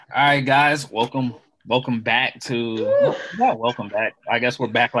All right, guys, welcome back to Woo! not welcome back. I guess we're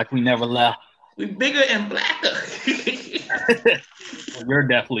back like we never left. We bigger and blacker. Well, you're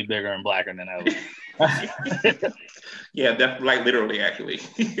definitely bigger and blacker than ever. Yeah, that's like literally actually.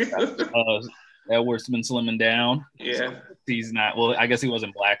 uh, Edward's been slimming down, so Yeah, he's not. Well, I guess he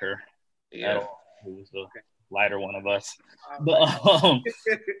wasn't blacker at yeah. all. He was the lighter one of us. All But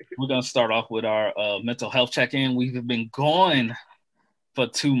right. we're gonna start off with our mental health check-in. We've been gone for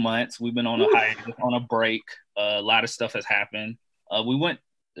 2 months. We've been on a Woo. hiatus, on a break. A lot of stuff has happened. We went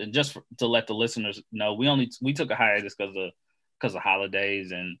to let the listeners know. We took a hiatus because of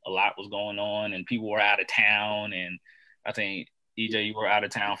holidays and a lot was going on and people were out of town. And I think EJ, you were out of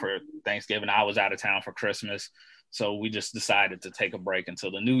town for Thanksgiving. I was out of town for Christmas. So we just decided to take a break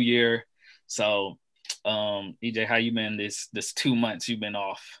until the new year. So EJ, how you been this 2 months you've been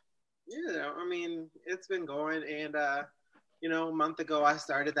off? Yeah, I mean, it's been going, and a month ago I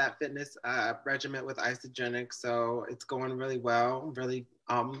started that fitness regimen with Isogenic, so it's going really well. Really,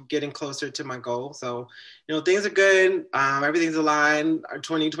 getting closer to my goal. So, things are good. Everything's aligned. Our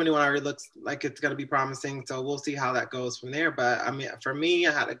 2021 already looks like it's going to be promising. So we'll see how that goes from there. But I mean, for me,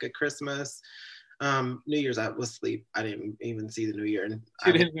 I had a good Christmas. New Year's I was asleep. I didn't even see the New Year, and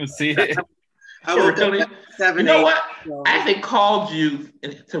You didn't even see it. I woke up Really? at You seven, know eight. what? So I actually called you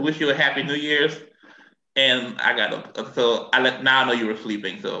to wish you a happy New Year's, and I got up. So now I know you were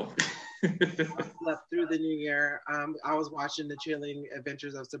sleeping. So I slept through the New Year. I was watching the chilling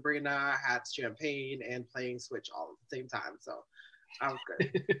adventures of Sabrina, had champagne, and playing Switch all at the same time. So I was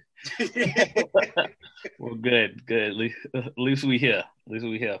good. Well, good. At least we here. At least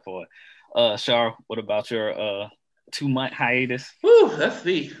we here for it. Shar, what about your 2 month hiatus? whew, let's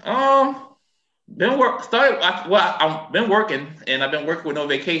see. Been work started. I've been working, and I've been working with no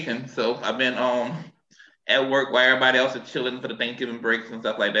vacation. So I've been at work while everybody else is chilling for the Thanksgiving breaks and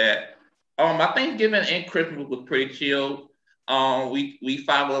stuff like that. My Thanksgiving and Christmas was pretty chill. We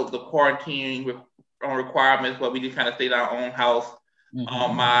followed the quarantine requirements, but we just kind of stayed in our own house.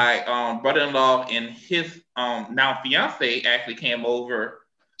 Mm-hmm. My brother-in-law and his now fiance actually came over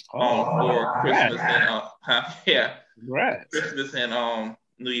for Right. Christmas and yeah, Right. Christmas and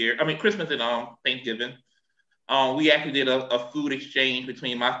New Year. I mean Christmas and Thanksgiving. We actually did a food exchange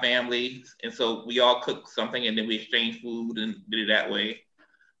between my families, and so we all cooked something, and then we exchanged food and did it that way.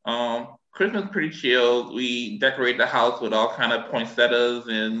 Christmas pretty chill. We decorated the house with all kind of poinsettias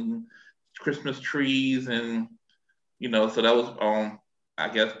and Christmas trees, and so that was I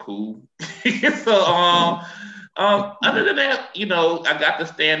guess cool. so other than that, I got the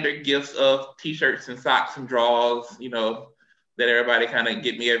standard gifts of T-shirts and socks and drawers, that everybody kind of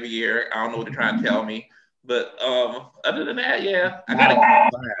get me every year. I don't know what they're trying to tell me, but other than that, yeah, I got a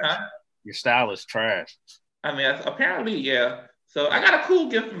huh? Your style is trash. I mean, apparently, yeah. So I got a cool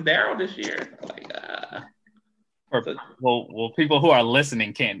gift from Daryl this year. Or, So, well, people who are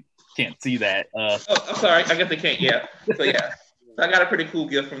listening can't see that. oh, I'm sorry. I guess they can't. Yeah. So yeah. So I got a pretty cool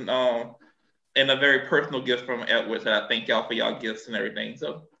gift from and a very personal gift from Edwards. And I thank y'all for y'all gifts and everything.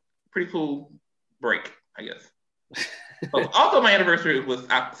 So pretty cool break, I guess. Also, my anniversary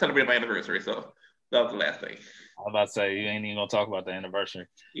I celebrated my anniversary, so that was the last thing. I was about to say you ain't even gonna talk about the anniversary.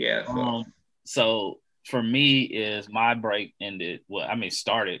 Yeah. So So for me, is my break ended. Well, I mean,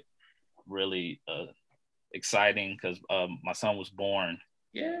 started really exciting because my son was born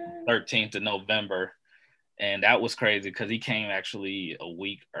yeah. 13th of November, and that was crazy because he came actually a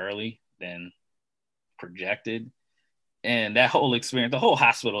week early than projected. And that whole experience, the whole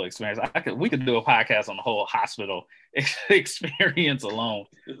hospital experience, we could do a podcast on the whole hospital experience alone.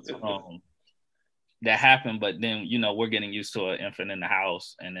 That happened, but then we're getting used to an infant in the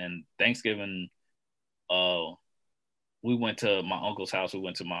house, and then Thanksgiving, uh, we went to my uncle's house, we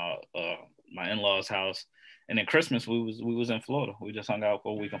went to my in-laws' house, and then Christmas we was in Florida. We just hung out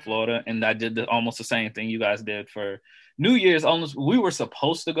for a week in Florida, and I did almost the same thing you guys did for New Year's. Almost we were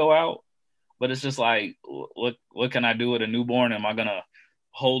supposed to go out, but it's just like, what can I do with a newborn? Am I gonna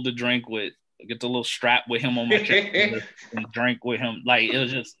hold the drink with get the little strap with him on my chest and drink with him? Like it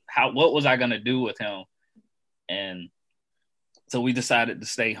was just what was I gonna do with him? And so we decided to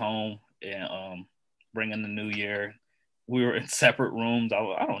stay home and bring in the new year. We were in separate rooms. I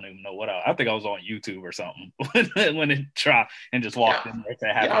don't even know I think I was on YouTube or something when it dropped and just walked Yeah. in there to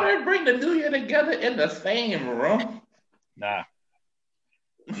Y'all happen. didn't bring the New Year together in the same room. Nah,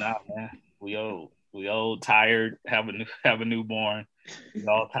 man. We old, tired, have a newborn. We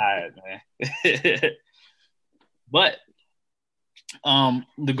all tired, man. But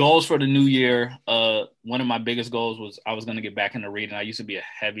the goals for the new year, one of my biggest goals was I was going to get back into reading. I used to be a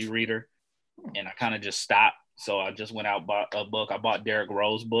heavy reader, and I kind of just stopped So I just went out bought a book. I bought Derrick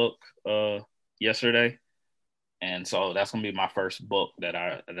Rose book yesterday, and so that's gonna be my first book that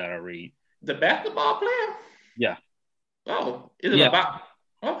I read. The basketball player? Yeah. Oh, is it about?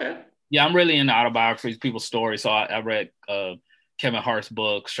 Okay. Yeah, I'm really into autobiographies, people's stories. So I read Kevin Hart's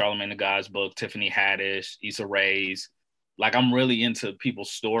book, Charlamagne the God's book, Tiffany Haddish, Issa Rae's. Like, I'm really into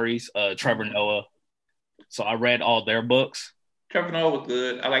people's stories. Trevor Noah. So I read all their books. Trevor Noah was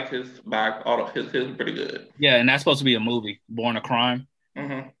good. I like his biography. All of his pretty good. Yeah, and that's supposed to be a movie. Born a Crime.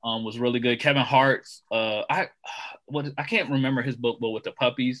 Was really good. Kevin Hart's. I can't remember his book, but with the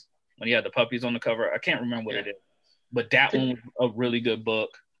puppies, when he had the puppies on the cover, I can't remember what it is. But that one was a really good book.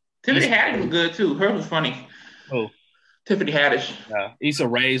 Tiffany Haddish was good too. Her was funny. Oh, Tiffany Haddish. Yeah, Issa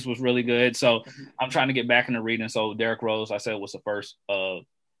Rae's was really good. So I'm trying to get back into reading. So Derrick Rose, I said, was the first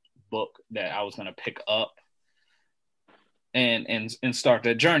book that I was going to pick up and start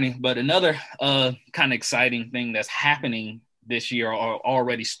that journey. But another kind of exciting thing that's happening this year, or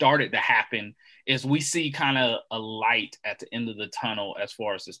already started to happen, is we see kind of a light at the end of the tunnel as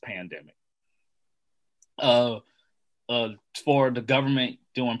far as this pandemic. For the government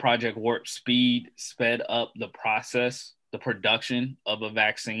doing Project Warp Speed sped up the process, the production of a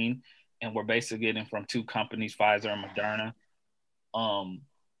vaccine, and we're basically getting from two companies, Pfizer and Moderna.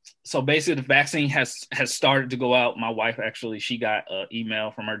 So basically the vaccine has started to go out. My wife, actually, she got an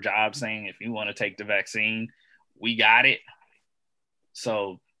email from her job saying, if you want to take the vaccine, we got it.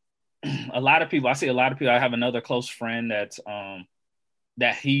 So I see a lot of people. I have another close friend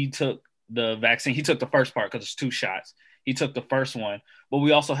that he took the vaccine. He took the first part because it's 2 shots. He took the first one, but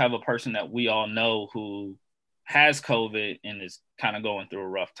we also have a person that we all know who has COVID and is kind of going through a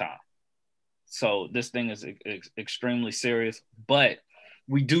rough time. So this thing is extremely serious, but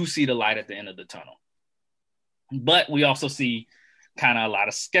we do see the light at the end of the tunnel. But we also see kind of a lot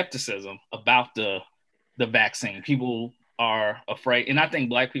of skepticism about the vaccine. People are afraid, and I think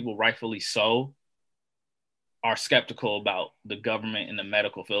Black people, rightfully so, are skeptical about the government and the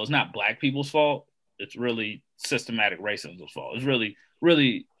medical field. It's not Black people's fault. It's really systematic racism's fault. It's really,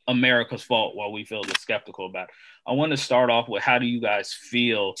 really America's fault why we feel this skeptical about it. I want to start off with, how do you guys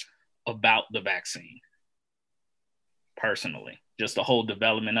feel about the vaccine personally? Just the whole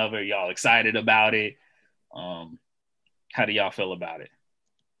development of it. Y'all excited about it? How do y'all feel about it?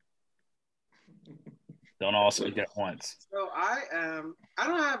 Don't all speak at once. So I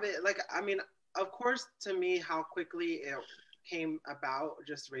don't have it. Like, I mean, of course, to me, how quickly it came about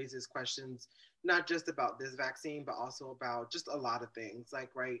just raises questions, not just about this vaccine, but also about just a lot of things. Like,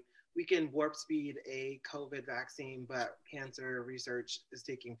 right, we can warp speed a COVID vaccine, but cancer research is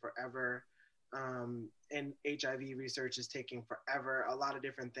taking forever. And HIV research is taking forever. A lot of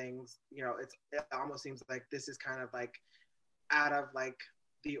different things, you know, it almost seems like this is kind of like out of like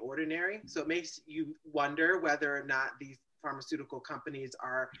the ordinary. So it makes you wonder whether or not these pharmaceutical companies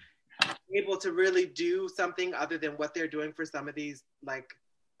are able to really do something other than what they're doing for some of these like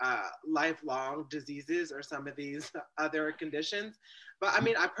lifelong diseases or some of these other conditions. But I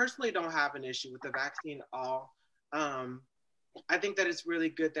mean, I personally don't have an issue with the vaccine at all. I think that it's really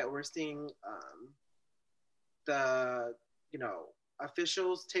good that we're seeing the, you know,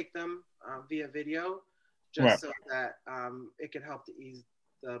 officials take them via video, just right, so that it can help to ease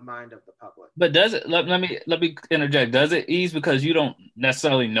the mind of the public. But does it, let me interject, does it ease because you don't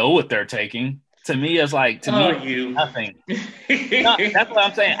necessarily know what they're taking? To me, it's like, nothing. No, that's what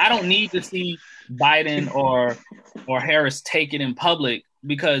I'm saying. I don't need to see Biden or Harris take it in public,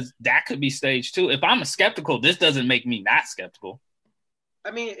 because that could be stage 2. If I'm skeptical, this doesn't make me not skeptical.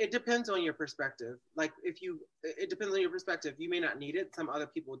 I mean, it depends on your perspective. Like, it depends on your perspective. You may not need it. Some other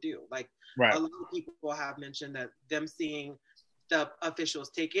people do. Like, right, a lot of people have mentioned that them seeing the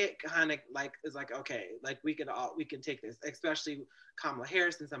officials take it kind of like is like, okay, like we can take this, especially Kamala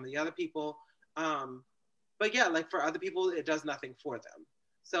Harris and some of the other people. But yeah, like for other people, it does nothing for them.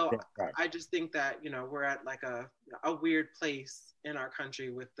 So right, I just think that, you know, we're at like a weird place in our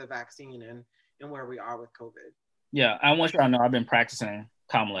country with the vaccine and where we are with COVID. Yeah, I want y'all to know I've been practicing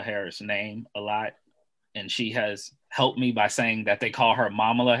Kamala Harris' name a lot, and she has helped me by saying that they call her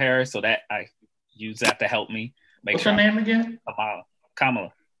Mamala Harris, so that I use that to help me. What's her name again?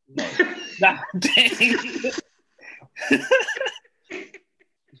 Kamala. No. Dang.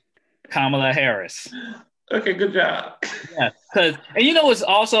 Kamala Harris. Okay, good job. Yeah, and you know what's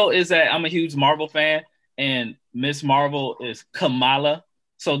also is that I'm a huge Marvel fan, and Miss Marvel is Kamala.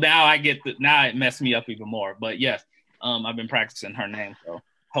 So now now it messed me up even more. But yes, I've been practicing her name, so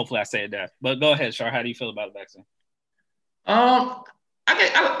hopefully I say it there. But go ahead, Shar. How do you feel about the vaccine? I'm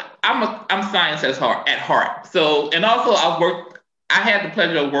science at heart. So, and also I had the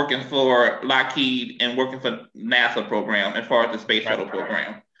pleasure of working for Lockheed and working for NASA program as far as the space shuttle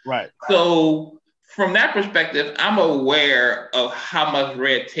program. Right. So from that perspective, I'm aware of how much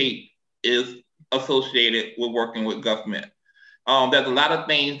red tape is associated with working with government. There's a lot of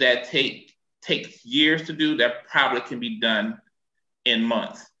things that takes years to do that probably can be done in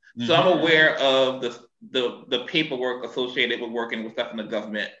months. Mm-hmm. So I'm aware of the paperwork associated with working with stuff in the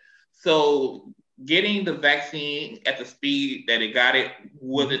government. So getting the vaccine at the speed that it got it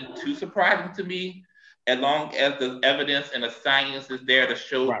wasn't too surprising to me, as long as the evidence and the science is there to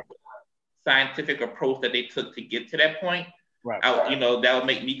show scientific approach that they took to get to that point. Right. That would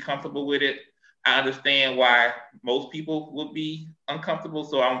make me comfortable with it. I understand why most people would be uncomfortable,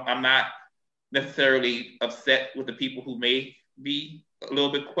 so I'm not necessarily upset with the people who may be a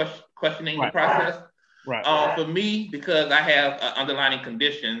little bit questioning the process. Right. For me, because I have an underlying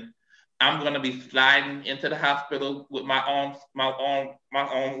condition, I'm going to be sliding into the hospital with my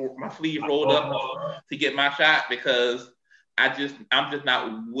sleeve rolled up to get my shot, because I'm just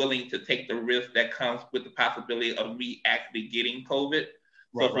not willing to take the risk that comes with the possibility of me actually getting COVID.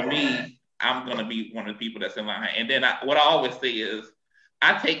 So for me, I'm going to be one of the people that's in line. And then what I always say is,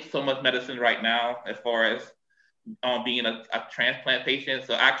 I take so much medicine right now as far as being a transplant patient.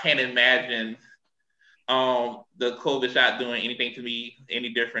 So I can't imagine the COVID shot doing anything to me any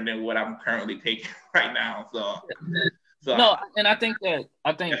different than what I'm currently taking right now. So no, and I think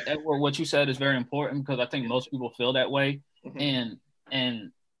Edward, what you said is very important, because I think most people feel that way. Mm-hmm.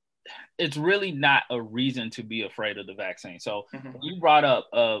 And it's really not a reason to be afraid of the vaccine. So you brought up,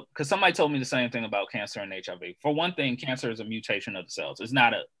 because somebody told me the same thing about cancer and HIV. For one thing, cancer is a mutation of the cells. It's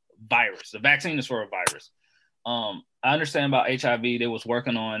not a virus. The vaccine is for a virus. I understand about HIV. They was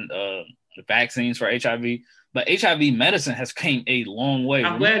working on the vaccines for HIV, but HIV medicine has came a long way.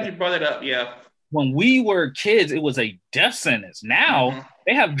 I'm glad you brought it up. Yeah. When we were kids, it was a death sentence. Now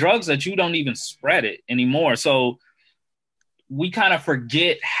they have drugs that you don't even spread it anymore. So we kind of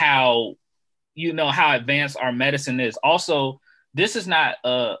forget how advanced our medicine is. Also, this is not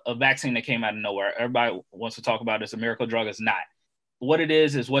a vaccine that came out of nowhere. Everybody wants to talk about this. A miracle drug. Is not. What it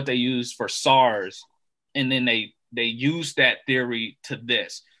is what they used for SARS, and then they use that theory to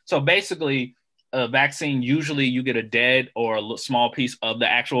this. So basically, a vaccine, usually you get a dead or a small piece of the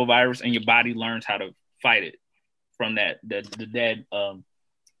actual virus, and your body learns how to fight it from the dead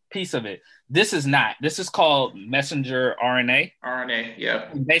piece of it. This is not. This is called messenger RNA. RNA, yeah.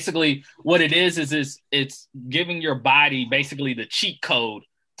 Basically, what it is it's giving your body basically the cheat code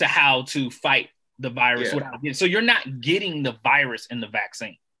to how to fight the virus without getting. So you're not getting the virus in the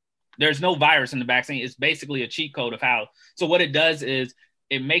vaccine. There's no virus in the vaccine. It's basically a cheat code of how. So what it does is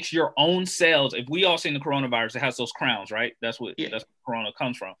it makes your own cells. If we all seen the coronavirus, it has those crowns, right? That's what corona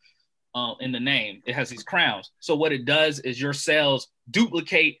comes from. In the name, it has these crowns. So what it does is your cells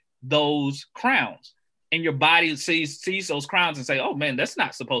duplicate those crowns, and your body sees those crowns and say, "Oh man, that's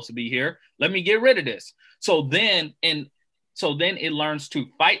not supposed to be here. Let me get rid of this." So then it learns to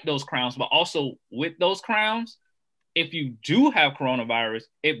fight those crowns, but also with those crowns, if you do have coronavirus,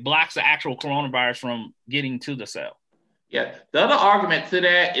 it blocks the actual coronavirus from getting to the cell. Yeah. The other argument to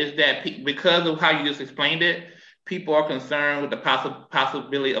that is that because of how you just explained it, people are concerned with the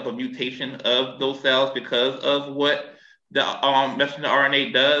possibility of a mutation of those cells because of what the messenger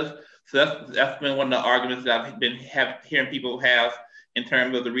RNA does. So that's been one of the arguments that I've been hearing people have in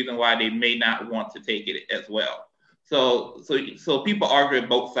terms of the reason why they may not want to take it as well. So people argue at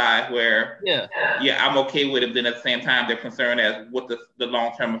both sides where I'm okay with it, then at the same time they're concerned as what the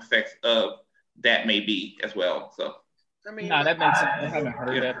long-term effects of that may be as well. So that makes sense. I haven't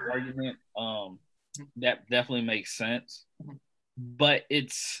heard that argument. That definitely makes sense. But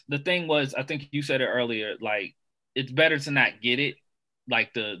the thing was, I think you said it earlier, like it's better to not get it.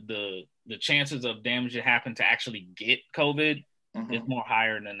 Like the chances of damage that happen to actually get COVID is more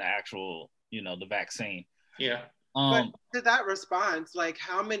higher than the actual, the vaccine. Yeah. But to that response, like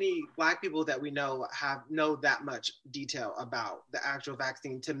how many Black people that we know know that much detail about the actual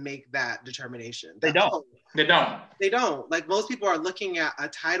vaccine to make that determination? They don't. They don't. Like most people are looking at a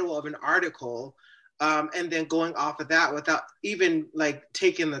title of an article and then going off of that without even like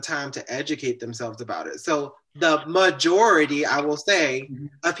taking the time to educate themselves about it. So the majority, I will say,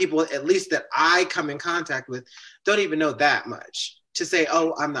 of people, at least that I come in contact with, don't even know that much to say,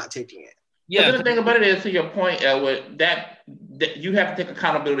 "Oh, I'm not taking it." Yeah. The thing about it is, to your point, Elwood, that you have to take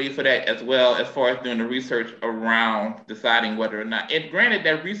accountability for that as well, as far as doing the research around deciding whether or not. And granted,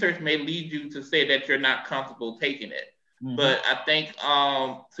 that research may lead you to say that you're not comfortable taking it. But I think,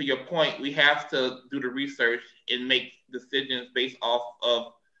 to your point, we have to do the research and make decisions based off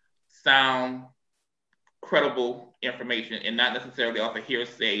of sound credible information and not necessarily off of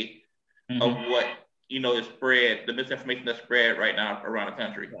hearsay Mm-hmm. of what is spread, the misinformation that's spread right now around the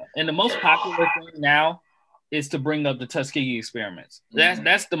country. And the most popular thing now is to bring up the Tuskegee experiments.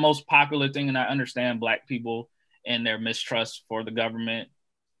 That's the most popular thing, and I understand Black people and their mistrust for the government.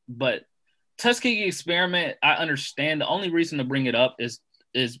 But Tuskegee experiment, I understand. The only reason to bring it up is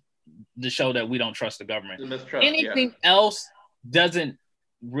to show that we don't trust the government. Anything else doesn't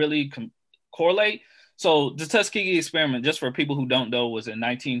really correlate. So the Tuskegee experiment, just for people who don't know, was in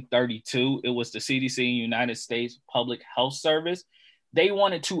 1932. It was the CDC, United States Public Health Service. They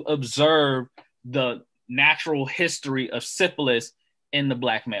wanted to observe the natural history of syphilis in the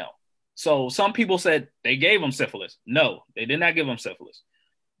Black male. So some people said they gave them syphilis. No, they did not give them syphilis.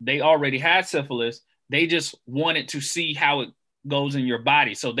 They already had syphilis. They just wanted to see how it goes in your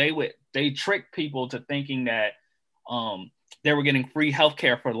body. So they tricked people to thinking that they were getting free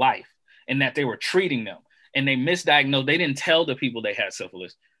healthcare for life and that they were treating them. And they misdiagnosed. They didn't tell the people they had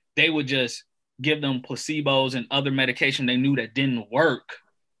syphilis. They would just give them placebos and other medication they knew that didn't work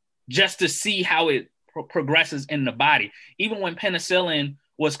just to see how it progresses in the body. Even when penicillin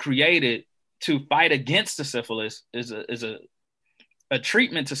was created to fight against the syphilis, is a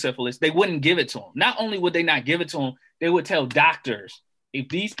treatment to syphilis, they wouldn't give it to them. Not only would they not give it to them, they would tell doctors, if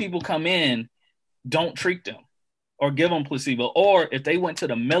these people come in, don't treat them or give them placebo. Or if they went to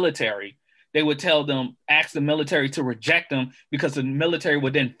the military, they would tell them, ask the military to reject them, because the military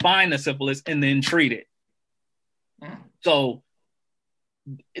would then find the syphilis and then treat it. So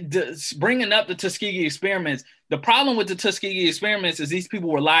bringing up the Tuskegee experiments, the problem with the Tuskegee experiments is these people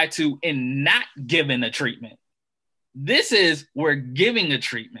were lied to and not given a treatment. This is, we're giving a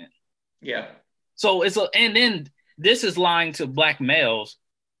treatment. Yeah. So and then this is lying to Black males.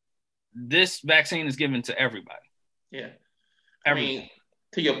 This vaccine is given to everybody. Yeah. I mean,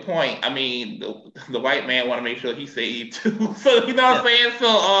 to your point, I mean, the white man want to make sure he's saved too. So you know what I'm saying?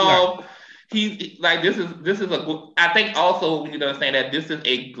 So he like this is I think also we need to understand that this is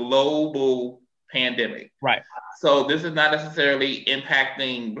a global pandemic. Right. So this is not necessarily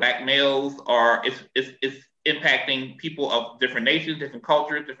impacting Black males, or it's impacting people of different nations, different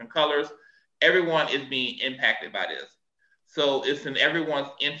cultures, different colors. Everyone is being impacted by this. So it's in everyone's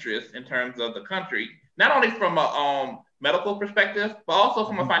interest in terms of the country, not only from a medical perspective, but also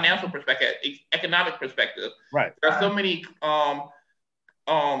from a financial perspective, economic perspective. Right. There are so many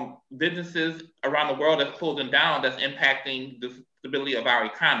businesses around the world that's closing down, that's impacting the stability of our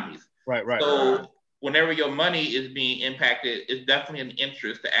economies. Right. So whenever your money is being impacted, it's definitely an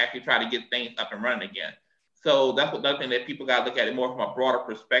interest to actually try to get things up and running again. So that's another thing that people got to look at it more from a broader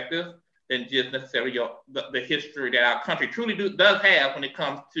perspective than just necessarily the history that our country truly does have when it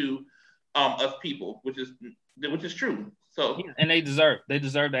comes to us people, which is true. So and they deserve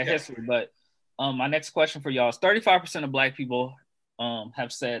that history. But my next question for y'all is: 35% of Black people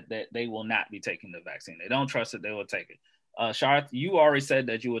have said that they will not be taking the vaccine. They don't trust it. They will take it. Sharth, you already said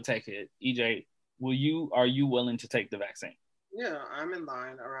that you would take it. EJ, are you willing to take the vaccine? Yeah, I'm in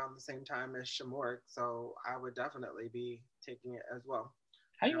line around the same time as Shamork, so I would definitely be taking it as well.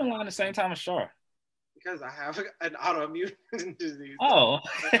 How you in line the same time as Shar? Because I have an autoimmune disease. Oh,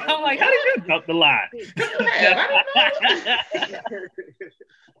 I'm like, how did you jump the line?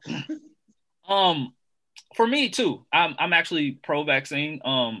 For me too, I'm actually pro-vaccine.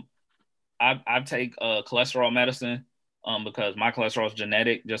 I take cholesterol medicine because my cholesterol is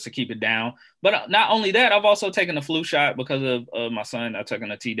genetic, just to keep it down. But not only that, I've also taken a flu shot because of my son. I've taken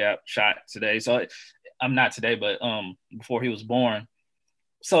a Tdap shot today. So I'm not today, but before he was born.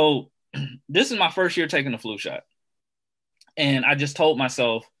 So this is my first year taking the flu shot. And I just told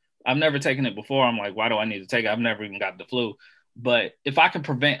myself, I've never taken it before. I'm like, why do I need to take it? I've never even got the flu. But if I can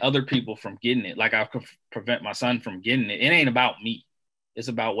prevent other people from getting it, like I could prevent my son from getting it, it ain't about me. It's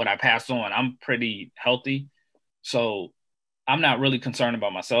about what I pass on. I'm pretty healthy. So I'm not really concerned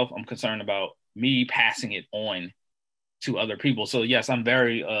about myself. I'm concerned about me passing it on to other people. So yes, I'm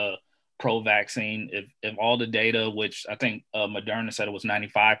very pro-vaccine. If all the data, which I think Moderna said it was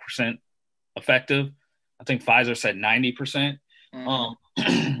 95% effective. I think Pfizer said 90%.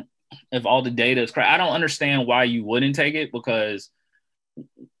 If all the data is correct, I don't understand why you wouldn't take it, because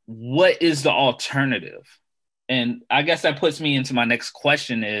what is the alternative? And I guess that puts me into my next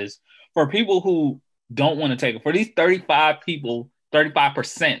question is, for people who don't want to take it, for these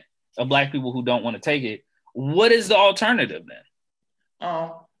 35% of Black people who don't want to take it, what is the alternative then?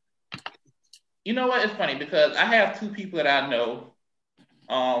 You know what? It's funny because I have two people that I know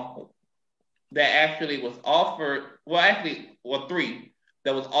that actually was offered, three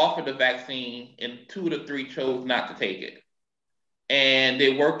that was offered the vaccine, and 2 to 3 chose not to take it. And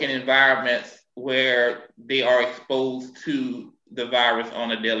they work in environments where they are exposed to the virus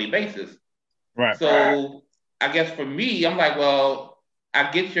on a daily basis. Right. So I guess for me, I'm like, well, I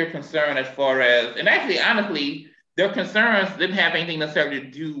get your concern as far as, and actually, honestly, their concerns didn't have anything necessarily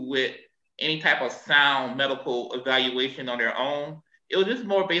to do with any type of sound medical evaluation on their own. It was just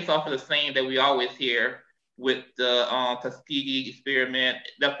more based off of the same that we always hear with the Tuskegee experiment,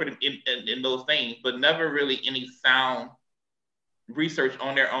 that's in those things, but never really any sound research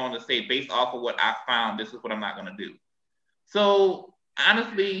on their own to say, based off of what I found, this is what I'm not going to do. So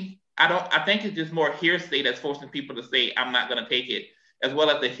honestly, I think it's just more hearsay that's forcing people to say, I'm not going to take it, as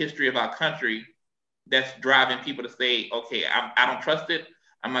well as the history of our country that's driving people to say, okay, I don't trust it.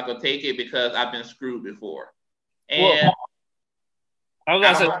 I'm not going to take it because I've been screwed before. And well, I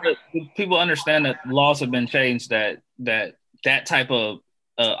was going to say, people understand that laws have been changed that type of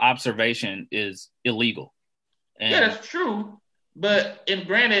observation is illegal. And yeah, that's true. But and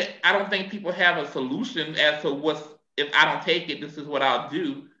granted, I don't think people have a solution as to what's, if I don't take it, this is what I'll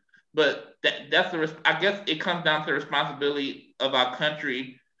do. But I guess it comes down to the responsibility of our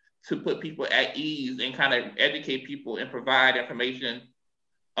country to put people at ease and kind of educate people and provide information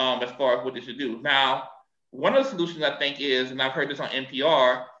as far as what they should do. Now, one of the solutions I think is, and I've heard this on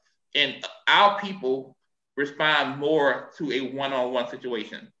NPR, and our people respond more to a one-on-one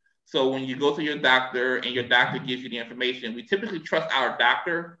situation. So when you go to your doctor and your doctor gives you the information, we typically trust our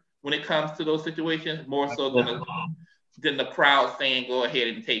doctor when it comes to those situations more so than the crowd saying, go ahead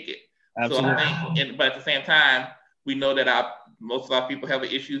and take it. Absolutely. So I think, but at the same time, we know that most of our people have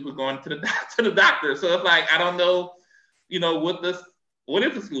issues with going to the doctor. So it's like, I don't know, what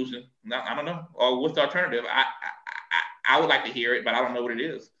is the solution? No, I don't know. Or what's the alternative? I would like to hear it, but I don't know what it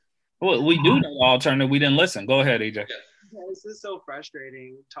is. Well, we do know the alternative. We didn't listen. Go ahead, EJ. Yeah, this is so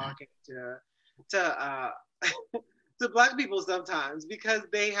frustrating talking to to Black people sometimes, because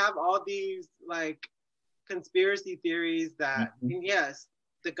they have all these like conspiracy theories that, yes,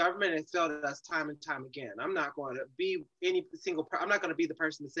 the government has failed us time and time again. I'm not going to be I'm not going to be the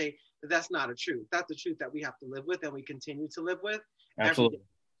person to say that that's not a truth. That's the truth that we have to live with and we continue to live with. Absolutely.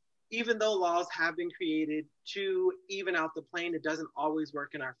 Even though laws have been created to even out the playing, it doesn't always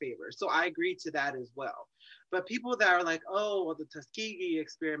work in our favor. So I agree to that as well. But people that are like, oh, well, the Tuskegee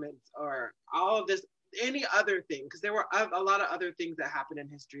experiments or all of this, any other thing, because there were a lot of other things that happened in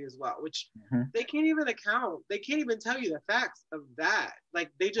history as well, which they can't even account. They can't even tell you the facts of that. Like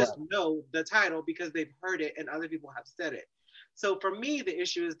they just know the title because they've heard it and other people have said it. So for me, the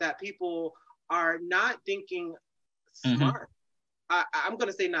issue is that people are not thinking smart. I'm going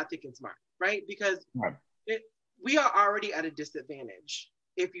to say not thinking smart, right? Because we are already at a disadvantage.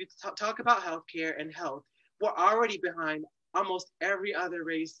 If you talk about healthcare and health, we're already behind almost every other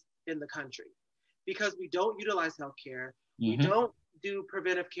race in the country because we don't utilize healthcare. We don't do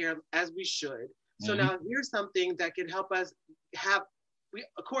preventive care as we should. So now here's something that can help us we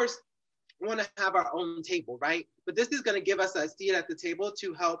of course want to have our own table, right? But this is going to give us a seat at the table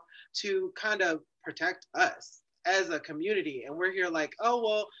to help to kind of protect us as a community. And we're here like, oh,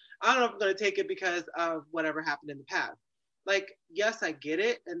 well, I don't know if I'm going to take it because of whatever happened in the past. Like, yes, I get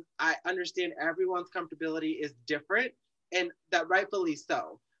it. And I understand everyone's comfortability is different, and that rightfully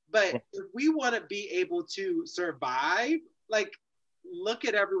so. But if we want to be able to survive, like, look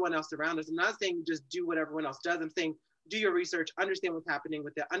at everyone else around us. I'm not saying just do what everyone else does. I'm saying do your research, understand what's happening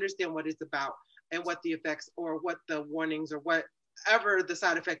with it, understand what it's about and what the effects or what the warnings or whatever the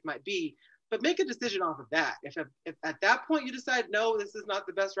side effect might be. But make a decision off of that. If at that point you decide, no, this is not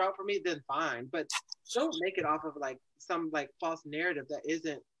the best route for me, then fine. But don't make it off of like some like false narrative that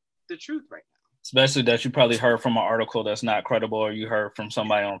isn't the truth right now. Especially that you probably heard from an article that's not credible, or you heard from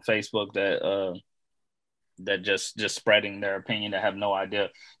somebody on Facebook that just spreading their opinion that have no idea.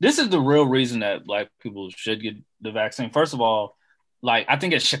 This is the real reason that Black people should get the vaccine. First of all, like I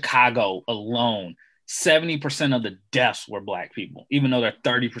think in Chicago alone, 70% of the deaths were Black people, even though they're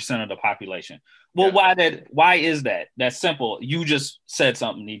 30% of the population. Well, why is that? That's simple. You just said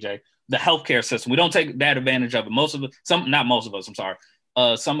something, EJ. The healthcare system. We don't take that advantage of it.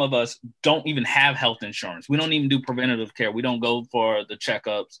 Some of us don't even have health insurance. We don't even do preventative care. We don't go for the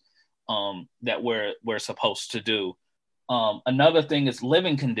checkups that we're supposed to do. Another thing is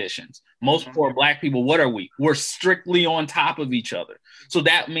living conditions. Most poor Black people, what are we? We're strictly on top of each other. So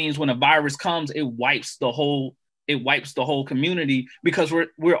that means when a virus comes, it wipes the whole community because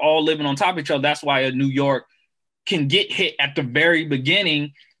we're all living on top of each other. That's why New York can get hit at the very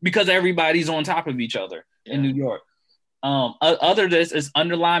beginning because everybody's on top of each other in New York. Other this is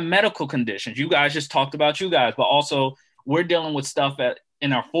underlying medical conditions. You guys just talked about you guys, but also we're dealing with stuff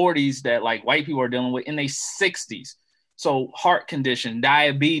in our 40s that like white people are dealing with in their 60s. So heart condition,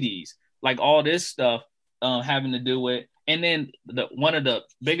 diabetes, like all this stuff having to do with. And then one of the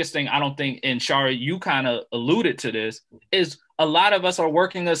biggest thing I don't think, and Shari, you kind of alluded to this, is a lot of us are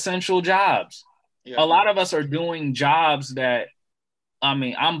working essential jobs. Yeah. A lot of us are doing jobs that, I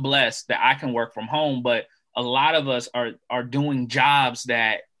mean, I'm blessed that I can work from home, but a lot of us are doing jobs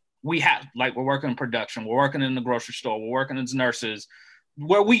that we have, like we're working in production, we're working in the grocery store, we're working as nurses,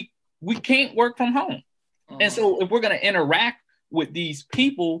 where we can't work from home. Mm-hmm. And so if we're going to interact with these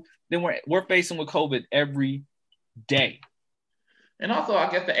people, then we're facing with COVID every day. And also,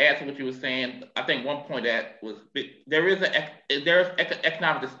 I guess to add to what you were saying, I think one point that was there's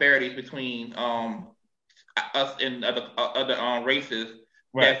economic disparities between us and other races,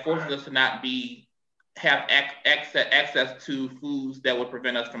 right, that forces us to have access to foods that would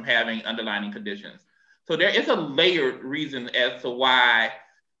prevent us from having underlying conditions. So there is a layered reason as to why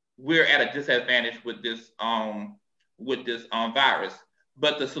we're at a disadvantage with this virus.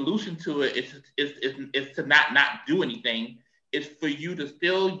 But the solution to it is to not do anything. It's for you to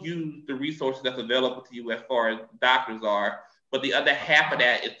still use the resources that's available to you as far as doctors are. But the other half of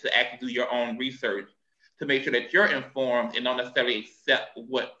that is to actually do your own research to make sure that you're informed and don't necessarily accept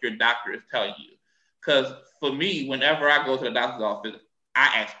what your doctor is telling you. Because for me, whenever I go to the doctor's office,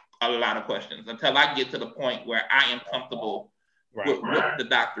 I ask a lot of questions until I get to the point where I am comfortable with what the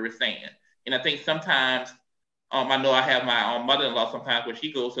doctor is saying. And I think sometimes, I know I have my mother-in-law sometimes where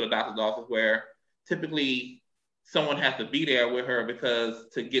she goes to the doctor's office where typically someone has to be there with her because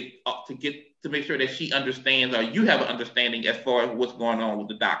to make sure that she understands or you have an understanding as far as what's going on with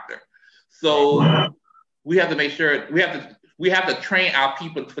the doctor. So we have to make sure we have to train our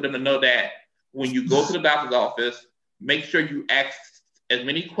people for them to know that when you go to the doctor's office, make sure you ask as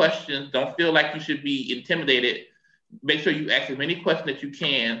many questions. Don't feel like you should be intimidated. Make sure you ask as many questions that you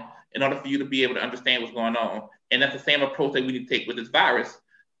can in order for you to be able to understand what's going on. And that's the same approach that we need to take with this virus.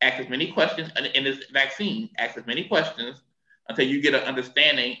 Ask as many questions in this vaccine. Ask as many questions until you get an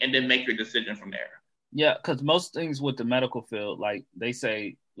understanding and then make your decision from there. Yeah, because most things with the medical field, like they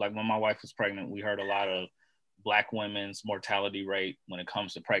say, like when my wife was pregnant, we heard a lot of Black women's mortality rate when it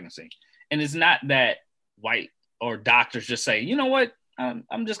comes to pregnancy. And it's not that white or doctors just say, you know what,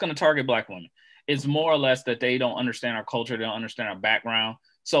 I'm just going to target Black women. It's more or less that they don't understand our culture. They don't understand our background.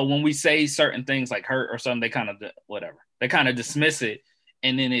 So when we say certain things like hurt or something, they kind of dismiss it.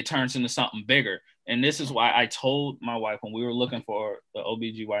 And then it turns into something bigger. And this is why I told my wife when we were looking for the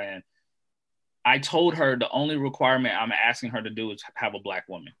OBGYN, I told her the only requirement I'm asking her to do is have a Black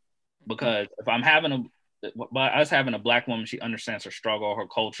woman. Because if I'm by us having a Black woman, she understands her struggle, her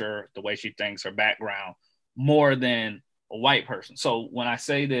culture, the way she thinks, her background, more than a white person. So when I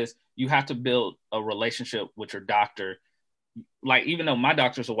say this, you have to build a relationship with your doctor. Like, even though my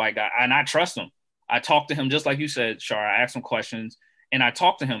doctor's a white guy, and I trust him, I talk to him just like you said, Shar. I ask him questions, and I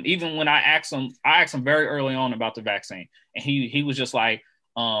talk to him. Even when I asked him very early on about the vaccine, and he was just like,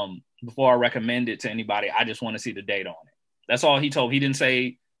 before I recommend it to anybody, I just want to see the data on it. That's all he told. He didn't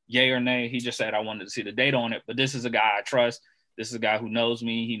say yay or nay. He just said, I wanted to see the data on it. But this is a guy I trust. This is a guy who knows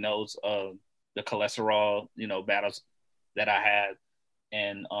me. He knows the cholesterol, battles that I had.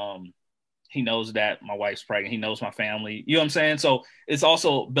 And he knows that my wife's pregnant. He knows my family. You know what I'm saying? So it's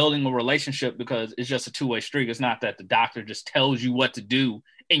also building a relationship because it's just a two-way street. It's not that the doctor just tells you what to do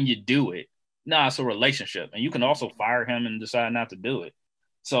and you do it. No, it's a relationship. And you can also fire him and decide not to do it.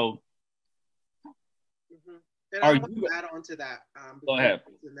 So and I want to add on to that. Go ahead.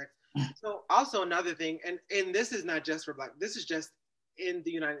 So also another thing, and this is not just for Black, this is just in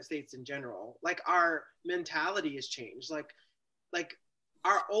the United States in general. Like, our mentality has changed. Like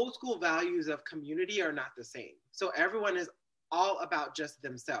our old school values of community are not the same. So everyone is all about just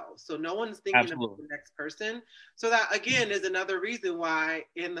themselves. So no one's thinking about the next person. So that, again, is another reason why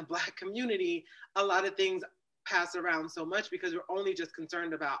in the Black community, a lot of things pass around so much, because we're only just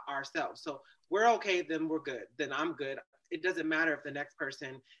concerned about ourselves. So we're okay, then we're good. Then I'm good. It doesn't matter if the next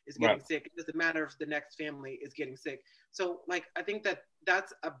person is getting sick. It doesn't matter if the next family is getting sick. So, like, I think that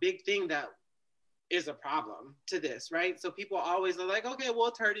that's a big thing that is a problem to this, right? So people always are like, okay, well,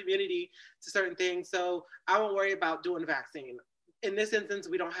 it's herd immunity to certain things, so I won't worry about doing a vaccine. In this instance,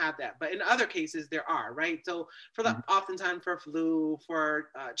 we don't have that, but in other cases there are, right? So for the oftentimes for flu, for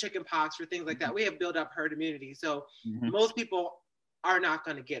chicken pox, for things like that, we have built up herd immunity. So most people are not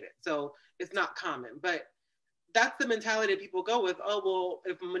going to get it. So it's not common, but that's the mentality that people go with. Oh, well,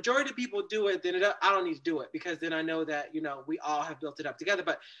 if a majority of people do it, then I don't need to do it, because then I know that, we all have built it up together,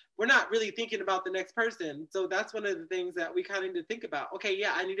 but we're not really thinking about the next person. So that's one of the things that we kind of need to think about. Okay,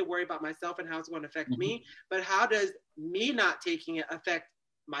 yeah, I need to worry about myself and how it's going to affect me, but how does me not taking it affect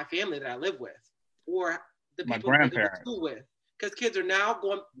my family that I live with, or the people that I go to school with? Because kids are now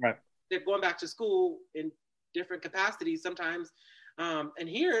going, they're going back to school in different capacities sometimes. And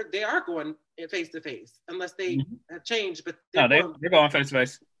here they are going face to face, unless they have changed. But they're going face to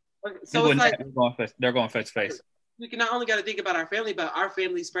face. So it's like they're going face to face. We can not only got to think about our family, but our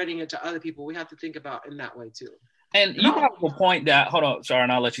family spreading it to other people. We have to think about in that way too. And you brought up a point that, hold on,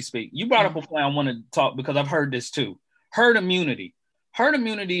 Sharon, I'll let you speak. You brought up a point I want to talk because I've heard this too. Herd immunity. Herd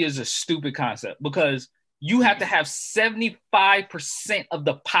immunity is a stupid concept because you have to have 75% of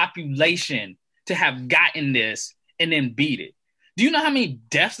the population to have gotten this and then beat it. Do you know how many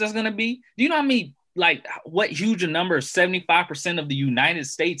deaths that's going to be? Do you know how many, like, what huge a number 75% of the United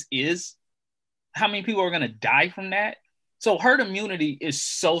States is? How many people are going to die from that? So herd immunity is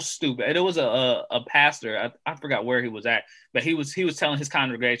so stupid. And it was a pastor, I forgot where he was at, but he was telling his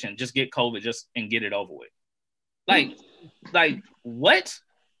congregation, just get COVID and get it over with. Like what?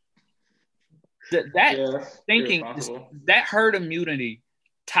 That herd immunity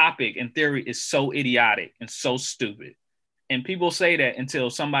topic in theory is so idiotic and so stupid. And people say that until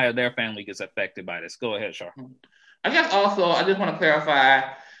somebody of their family gets affected by this. Go ahead, Char. I guess also I just want to clarify,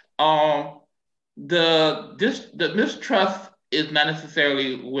 the mistrust is not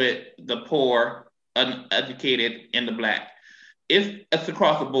necessarily with the poor, uneducated, and the Black. It's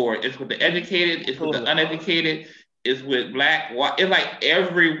across the board. It's with the educated, it's with the uneducated, it's with Black, white. It's like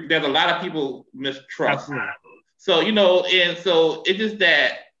there's a lot of people mistrust. Absolutely. So, and so it's just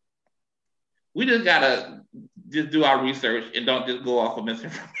that we just gotta just do our research and don't just go off of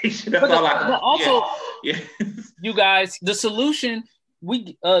misinformation. That's all I can. Also, you guys, the solution,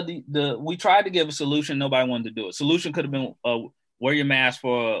 we tried to give a solution. Nobody wanted to do it. Solution could have been wear your mask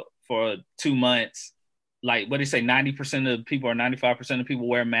for 2 months. Like, what do you say? 90% of the people or 95% of people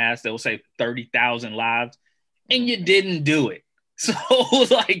wear masks. They will save 30,000 lives, and you didn't do it. So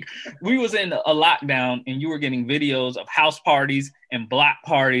like, we was in a lockdown, and you were getting videos of house parties and block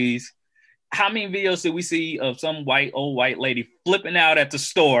parties. How many videos did we see of some old white lady flipping out at the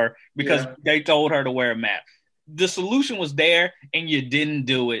store because they told her to wear a mask? The solution was there and you didn't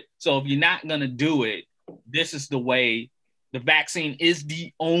do it. So if you're not going to do it, this is the way. The vaccine is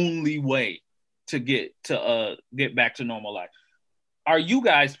the only way to get back to normal life. Are you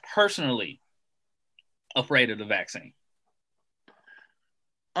guys personally afraid of the vaccine?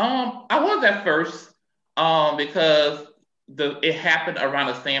 I was at first because it happened around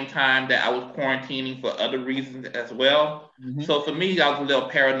the same time that I was quarantining for other reasons as well. Mm-hmm. So for me, I was a little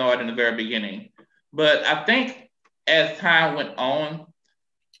paranoid in the very beginning. But I think as time went on,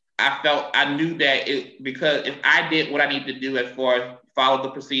 I knew that because if I did what I need to do as far as follow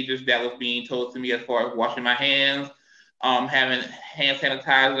the procedures that was being told to me as far as washing my hands, having hand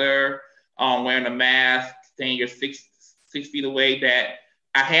sanitizer, wearing a mask, staying your 6 feet away, that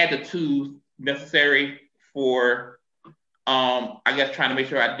I had the tools necessary for, I guess, trying to make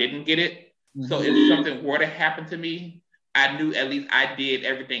sure I didn't get it. Mm-hmm. So if something were to happen to me, I knew at least I did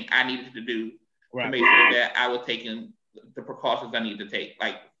everything I needed to do to make sure that I was taking the precautions I need to take.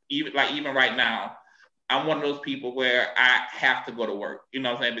 Like even right now, I'm one of those people where I have to go to work. You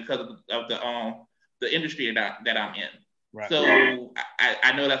know what I'm saying? Because of the industry that I'm in. Right. So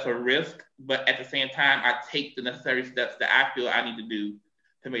I know that's a risk, but at the same time, I take the necessary steps that I feel I need to do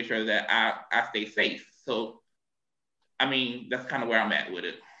to make sure that I stay safe. So, I mean, that's kind of where I'm at with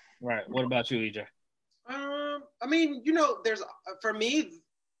it. Right. What about you, EJ? I mean, there's, for me,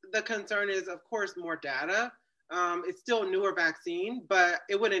 the concern is, of course, more data. It's still a newer vaccine, but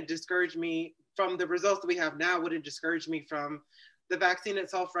it wouldn't discourage me from the results that we have now. Wouldn't discourage me from the vaccine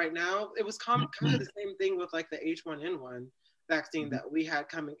itself right now. It was kind of the same thing with like the H1N1 vaccine that we had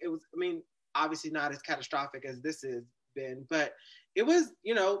coming. It was, I mean, obviously not as catastrophic as this has been, but it was,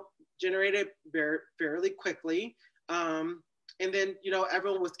 generated fairly quickly. And then,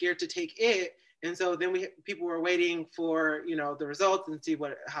 everyone was scared to take it. And so then people were waiting for, the results and see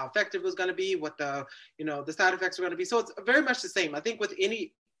how effective it was going to be, what the side effects were going to be. So it's very much the same. I think with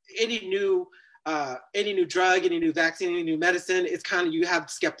any new drug, any new vaccine, any new medicine, it's kind of, you have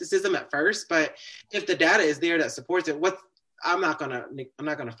skepticism at first, but if the data is there that supports it, I'm not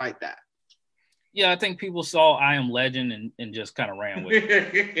gonna fight that. Yeah, I think people saw I Am Legend and just kind of ran with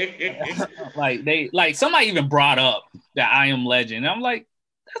it. like somebody even brought up that I Am Legend. And I'm like,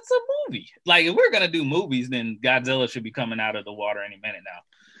 that's a movie. Like, if we're gonna do movies, then Godzilla should be coming out of the water any minute now.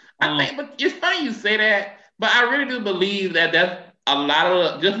 I think, but it's funny you say that, but I really do believe that that's a lot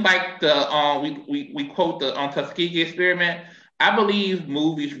of, just like the we quote the Tuskegee experiment. I believe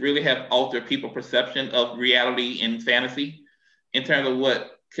movies really have altered people's perception of reality and fantasy in terms of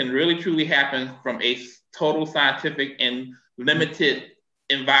what can really truly happen from a total scientific and limited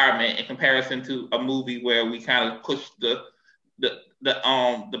environment in comparison to a movie where we kind of push the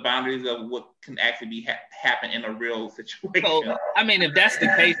the boundaries of what can actually be happen in a real situation. So, I mean, if that's the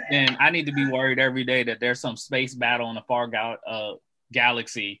case, then I need to be worried every day that there's some space battle in a far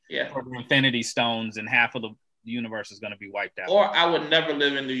galaxy for the Infinity Stones, and half of the universe is going to be wiped out. Or I would never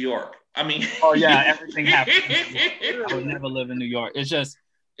live in New York. I mean, oh yeah, everything happens. I would never live in New York. It's just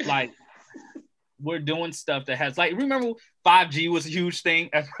like we're doing stuff that has, like, remember 5G was a huge thing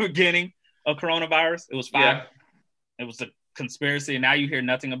at the beginning of coronavirus. It was 5G. Yeah. It was a conspiracy, and now you hear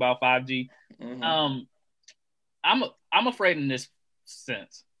nothing about 5G. Mm-hmm. I'm afraid in this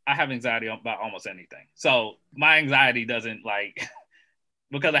sense. I have anxiety about almost anything. So my anxiety doesn't, like,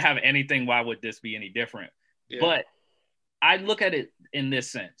 because I have anything, why would this be any different? Yeah. But I look at it in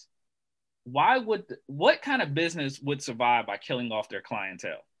this sense. What kind of business would survive by killing off their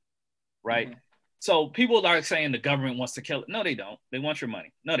clientele? Right? Mm-hmm. So people are saying the government wants to kill it. No, they don't. They want your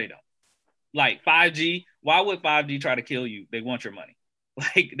money. No, they don't. Like 5G, why would 5G try to kill you? They want your money.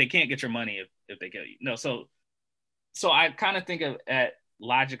 Like, they can't get your money if they kill you. No, so I kind of think of it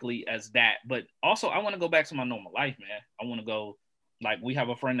logically as that. But also, I want to go back to my normal life, man. I want to go, like, we have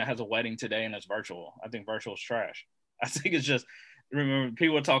a friend that has a wedding today and it's virtual. I think virtual is trash. I think it's just, remember,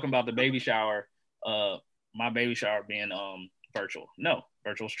 people were talking about the baby shower, my baby shower being virtual. No,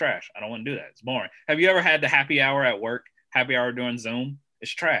 virtual is trash. I don't want to do that. It's boring. Have you ever had the happy hour at work? Happy hour during Zoom?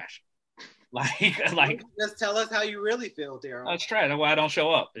 It's trash. Like, just tell us how you really feel, Daryl. It's trash. That's why I don't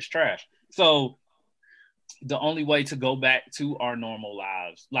show up. It's trash. So the only way to go back to our normal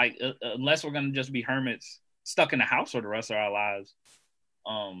lives, like, unless we're gonna just be hermits stuck in the house for the rest of our lives,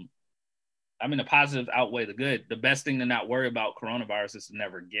 I mean, the positives outweigh the good. The best thing to not worry about coronavirus is to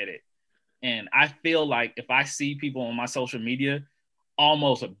never get it. And I feel like if I see people on my social media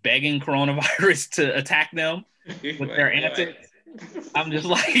almost begging coronavirus to attack them with their antics, I'm just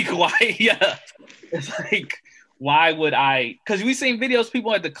like, why? Yeah. It's like, why would I? Because we've seen videos,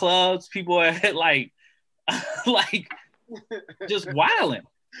 people at the clubs, people at like just wilding.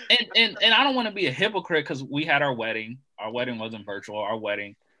 And I don't want to be a hypocrite because we had our wedding. Our wedding wasn't virtual,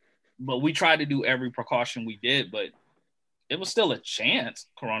 but we tried to do every precaution we did, but it was still a chance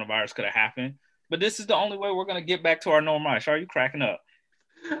coronavirus could have happened. But this is the only way we're going to get back to our normal life. Are you cracking up?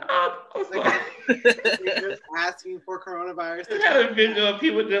 Just asking for coronavirus. I had a video of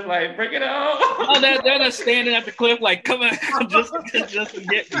people just like, bring it on. Oh, they're just standing at the cliff like, come on, just to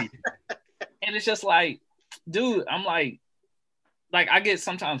get me. And it's just like, dude, I'm like I get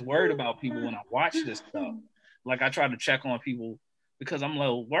sometimes worried about people when I watch this stuff. Like, I try to check on people because I'm a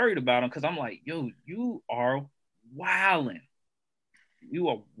little worried about them, because I'm like, yo, you are wilding. You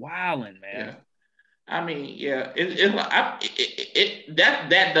are wilding, man. Yeah. I mean, yeah,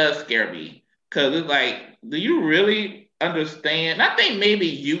 that does scare me, because it's like, do you really understand? I think maybe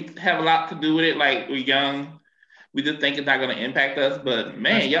youth have a lot to do with it. Like, we're young, we just think it's not going to impact us. But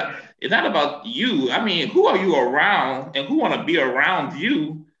man, yeah, it's not about you. I mean, who are you around, and who want to be around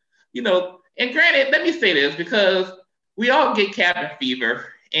you? You know. And granted, let me say this, because we all get cabin fever,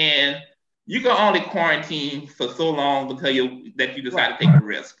 and you can only quarantine for so long until you decide to take a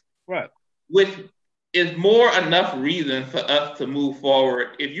risk. Right. Which is more enough reason for us to move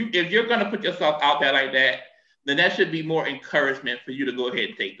forward. If you're going to put yourself out there like that, then that should be more encouragement for you to go ahead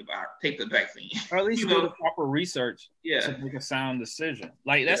and take the vaccine. Or at least do the proper research to make a sound decision.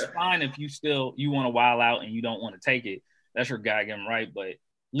 Like, that's fine if you want to wild out and you don't want to take it. That's your goddamn right. But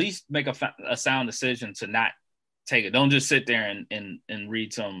at least make a sound decision to not take it. Don't just sit there and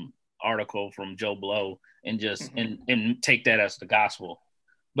read some article from Joe Blow and just and take that as the gospel.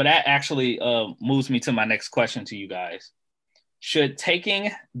 But that actually moves me to my next question to you guys. Should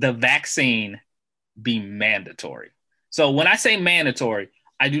taking the vaccine be mandatory? So when I say mandatory,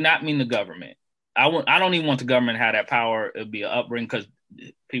 I do not mean the government. I don't even want the government to have that power. It'd be an upbringing, because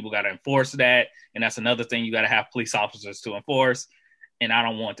people got to enforce that. And that's another thing you got to have police officers to enforce. And I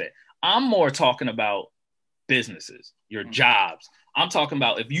don't want that. I'm more talking about businesses, your jobs. I'm talking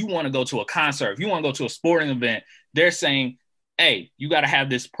about if you want to go to a concert, if you want to go to a sporting event, they're saying, hey, you got to have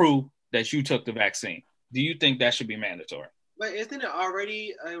this proof that you took the vaccine. Do you think that should be mandatory? But isn't it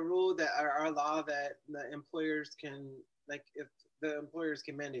already a rule that our law that the employers can, like, if the employers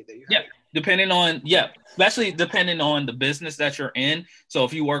can mandate that you have especially depending on the business that you're in. So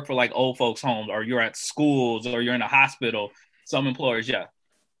if you work for like old folks' homes, or you're at schools, or you're in a hospital, some employers,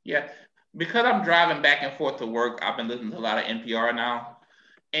 Yeah, because I'm driving back and forth to work, I've been listening to a lot of NPR now,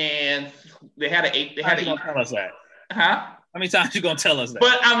 and they had tell us that. Huh? How many times you gonna tell us that?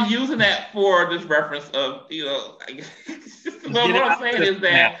 But I'm using that for this reference of, what I'm saying is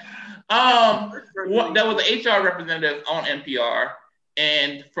that there was an HR representative on NPR,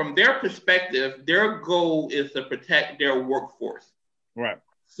 And from their perspective, their goal is to protect their workforce. Right.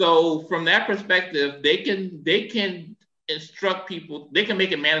 So from that perspective, they can instruct people, they can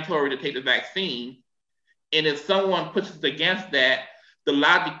make it mandatory to take the vaccine. And if someone pushes against that, the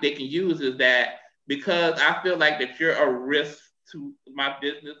logic they can use is that because I feel like that you're a risk to my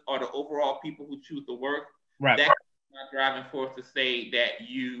business or the overall people who choose to work, right. That's my driving force to say that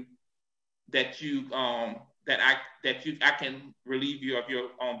I can relieve you of your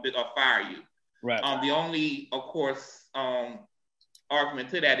bit or fire you. Right. The only, of course, argument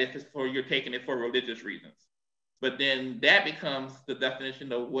to that is for you're taking it for religious reasons. But then that becomes the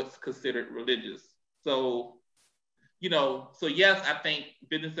definition of what's considered religious. So, so yes, I think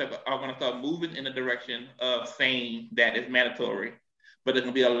businesses are going to start moving in the direction of saying that it's mandatory, but there's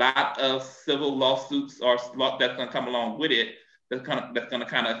going to be a lot of civil lawsuits or that's going to come along with it. That's going to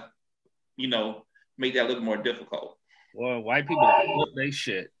kind of, make that a little more difficult. Well, white people love they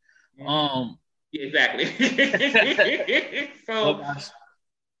shit. Yeah, exactly. So,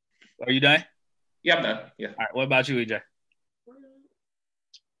 are you done? Yeah, I'm done. Yeah. All right. What about you, EJ?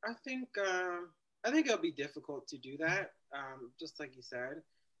 I think it'll be difficult to do that. Just like you said.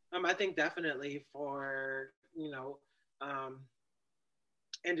 I think definitely for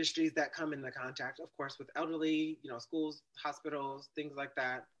industries that come into contact, of course, with elderly, schools, hospitals, things like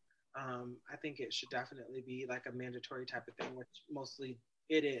that. I think it should definitely be like a mandatory type of thing, which mostly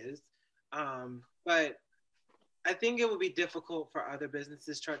it is. But I think it would be difficult for other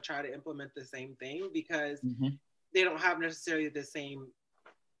businesses to try to implement the same thing because they don't have necessarily the same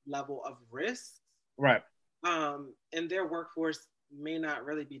level of risk. Right. And their workforce may not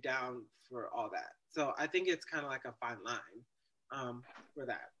really be down for all that. So I think it's kind of like a fine line for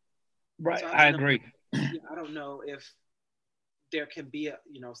that. Right. So I agree. I don't know if there can be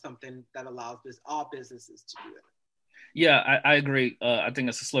something that allows all businesses to do it. Yeah, I agree. I think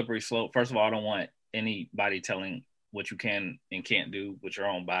it's a slippery slope. First of all, I don't want anybody telling what you can and can't do with your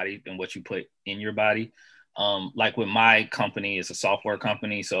own body and what you put in your body. Like with my company, it's a software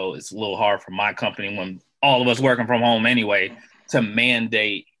company, so it's a little hard for my company when all of us working from home anyway to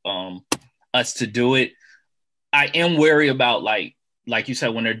mandate us to do it. I am wary about like you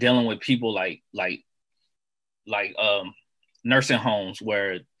said, when they're dealing with people like nursing homes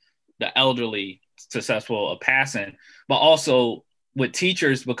where the elderly successful of passing, but also with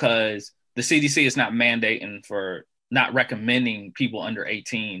teachers because the CDC is not mandating for not recommending people under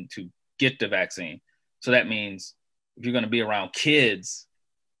 18 to get the vaccine. So that means if you're going to be around kids,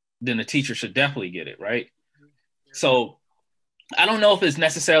 then the teacher should definitely get it, right? So I don't know if it's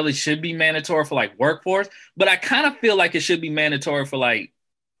necessarily should be mandatory for like workforce, but I kind of feel like it should be mandatory for like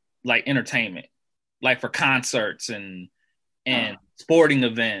entertainment, like for concerts and sporting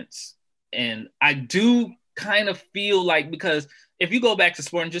events. And I do kind of feel like, because if you go back to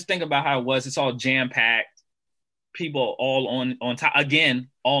sport and just think about how it was, it's all jam-packed, people all on top, again,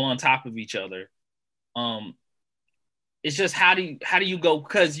 all on top of each other. It's just how do you go,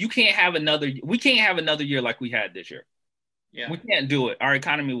 because we can't have another year like we had this year. Yeah. We can't do it. Our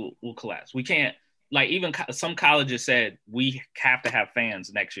economy will collapse. We can't, like even some colleges said we have to have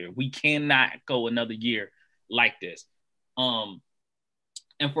fans next year. We cannot go another year like this.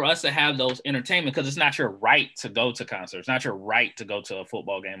 And for us to have those entertainment, because it's not your right to go to concerts, not your right to go to a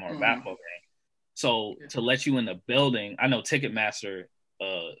football game or a basketball game. So to let you in the building, I know Ticketmaster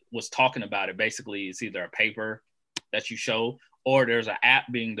was talking about it. Basically, it's either a paper that you show or there's an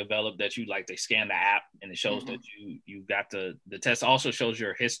app being developed that they scan the app and it shows that you got the test. Also shows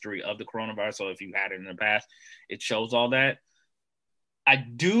your history of the coronavirus. So if you had it in the past, it shows all that. I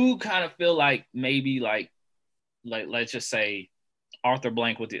do kind of feel like maybe like let's just say Arthur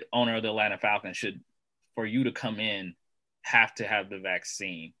Blank, with the owner of the Atlanta Falcons, should, for you to come in, have to have the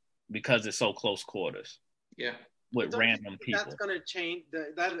vaccine because it's so close quarters. Yeah. With random people. That's going to change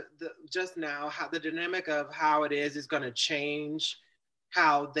just now, how the dynamic of how it is going to change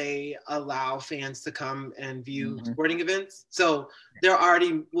how they allow fans to come and view sporting events. So there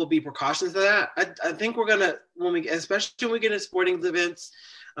already will be precautions to that. I think we're going to, especially when we get into sporting events,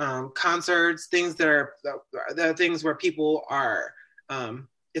 concerts, things that are things where people are,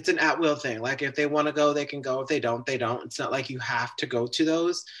 it's an at-will thing. Like if they want to go, they can go. If they don't, they don't. It's not like you have to go to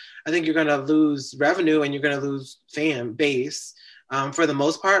those. I think you're going to lose revenue and you're going to lose fan base for the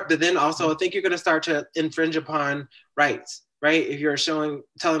most part. But then also I think you're going to start to infringe upon rights, right? If you're telling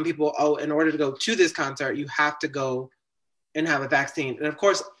people, oh, in order to go to this concert, you have to go and have a vaccine. And of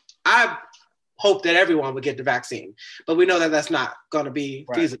course, I hope that everyone would get the vaccine, but we know that that's not going to be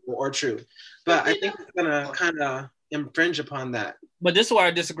feasible or true. But I think it's going to kind of infringe upon that. But this is where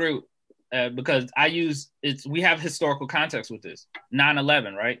I disagree because we have historical context with this.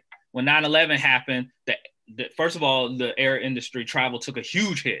 9/11, right? When 9/11 happened, first of all, the air industry travel took a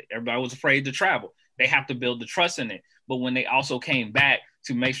huge hit. Everybody was afraid to travel. They have to build the trust in it. But when they also came back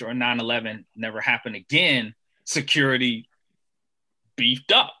to make sure 9/11 never happened again, security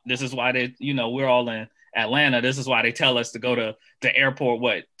beefed up. This is why we're all in Atlanta. This is why they tell us to go to the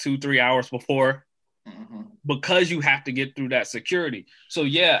airport, 2-3 hours before, because you have to get through that security. So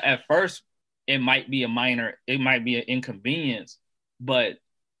yeah, at first it might be an inconvenience, but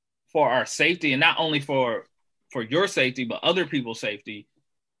for our safety, and not only for your safety, but other people's safety,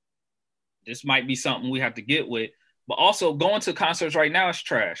 this might be something we have to get with. But also, going to concerts right now is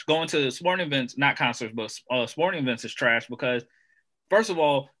trash. Going to sporting events, not concerts, but sporting events is trash because, first of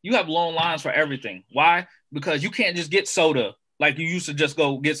all, you have long lines for everything. Why? Because you can't just get soda like you used to just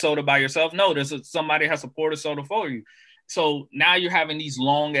go get soda by yourself. No, somebody has to pour the soda for you. So now you're having these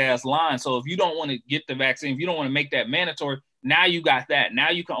long ass lines. So if you don't want to get the vaccine, if you don't want to make that mandatory, now you got that.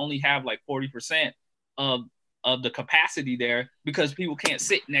 Now you can only have like 40% of the capacity there because people can't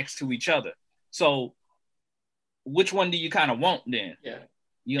sit next to each other. So which one do you kind of want then?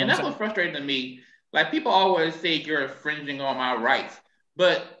 Yeah. And that's what's frustrating to me. Like, people always say you're infringing on my rights,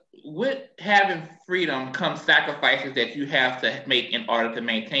 but with having freedom comes sacrifices that you have to make in order to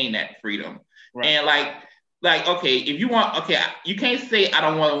maintain that freedom. Right. And like, okay, if you want, you can't say I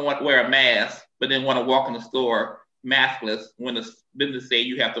don't want to wear a mask, but then want to walk in the store maskless when the business say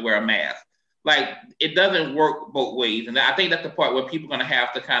you have to wear a mask. Like, it doesn't work both ways. And I think that's the part where people are going to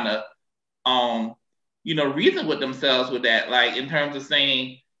have to kind of, reason with themselves with that. Like, in terms of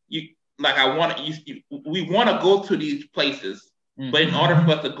saying, we want to go to these places, but in order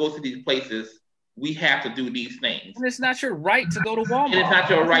for us to go to these places, we have to do these things. And it's not your right to go to Walmart. And it's not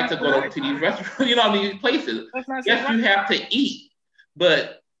your right to go to these restaurants, these places. Yes, you have to eat,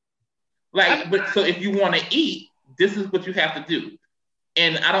 but so if you want to eat, this is what you have to do.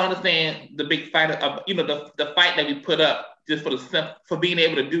 And I don't understand the big fight of, the fight that we put up just for being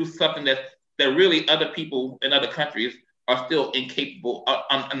able to do something that really other people in other countries are still incapable,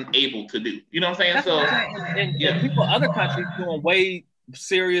 unable to do. You know what I'm saying? And people, other countries doing way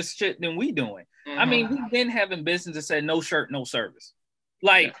serious shit than we doing. Mm-hmm. I mean, we've been having business that said no shirt, no service.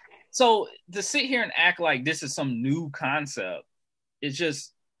 So to sit here and act like this is some new concept, it's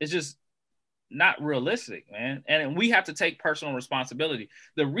just not realistic, man. And we have to take personal responsibility.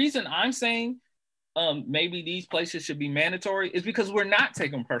 The reason I'm saying maybe these places should be mandatory is because we're not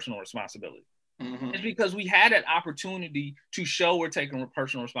taking personal responsibility. Mm-hmm. It's because we had an opportunity to show we're taking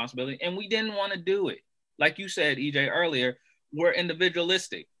personal responsibility and we didn't want to do it. Like you said, EJ, earlier, we're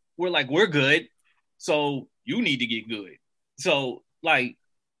individualistic. We're like, we're good, so you need to get good. So, like,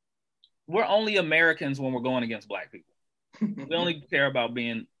 we're only Americans when we're going against Black people. We only care about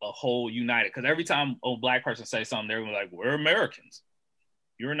being a whole united. Because every time a Black person says something, they're like, we're Americans.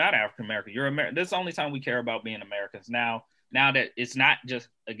 You're not African American. You're American. This is the only time we care about being Americans. Now that it's not just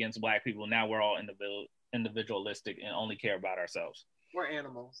against Black people, now we're all individualistic and only care about ourselves. We're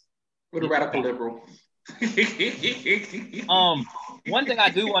animals. We're the radical liberal. One thing I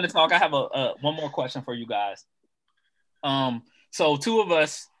do want to talk, I have one more question for you guys. So two of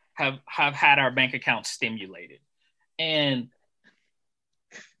us have had our bank accounts stimulated. And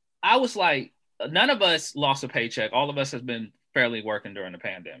I was like, none of us lost a paycheck. All of us has been fairly working during the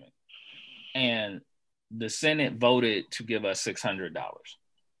pandemic. And the Senate voted to give us $600.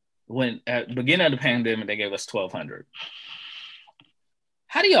 When at the beginning of the pandemic, they gave us $1,200.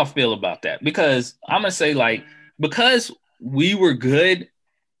 How do y'all feel about that? Because I'm going to say, because we were good,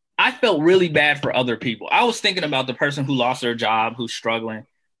 I felt really bad for other people. I was thinking about the person who lost their job, who's struggling,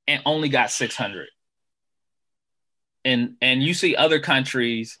 and only got $600. And you see other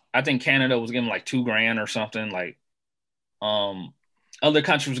countries, I think Canada was giving like $2,000 or something. Other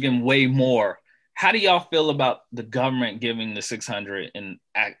countries were giving way more. How do y'all feel about the government giving the $600, and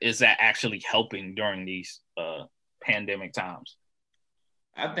is that actually helping during these pandemic times?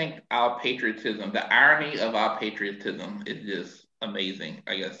 I think our patriotism, the irony of our patriotism is just amazing,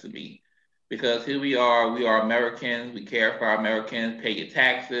 I guess, to me. Because here we are Americans, we care for our Americans, pay your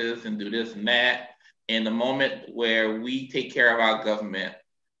taxes and do this and that. And the moment where we take care of our government,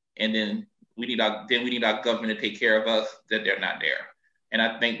 and then we need our government to take care of us, that they're not there. And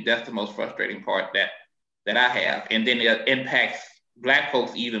I think that's the most frustrating part that I have. And then it impacts Black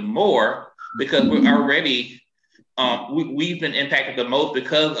folks even more because we're already we've been impacted the most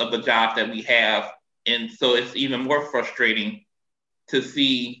because of the jobs that we have. And so it's even more frustrating to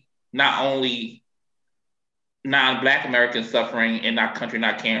see not only non-Black Americans suffering in our country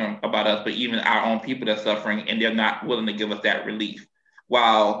not caring about us, but even our own people that's suffering, and they're not willing to give us that relief.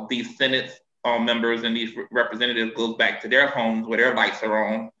 while these Senate members and these representatives goes back to their homes where their lights are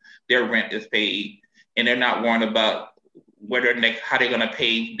on, their rent is paid, and they're not worried about whether next how they're going to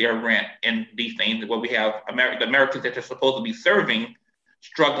pay their rent and these things. Where we have the Americans that they're supposed to be serving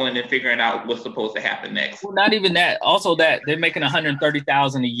struggling and figuring out what's supposed to happen next. Well, not even that. Also, that they're making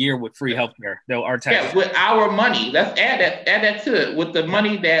 $130,000 a year with free healthcare. They'll our taxes. Yeah, with our money. Let's add that to it. With the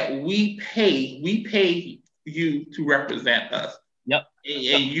money that we pay you to represent us. Yep.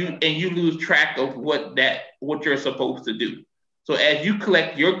 And you lose track of what you're supposed to do. So as you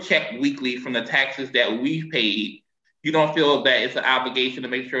collect your check weekly from the taxes that we've paid, you don't feel that it's an obligation to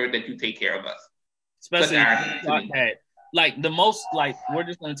make sure that you take care of us. Especially like the most, like, we're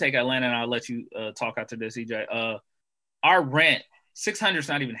just going to take Atlanta, and I'll let you talk after this, EJ. Our rent, 600 is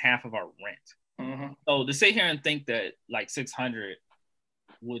not even half of our rent. Mm-hmm. So to sit here and think that like 600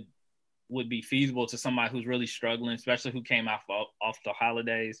 would be feasible to somebody who's really struggling, especially who came off the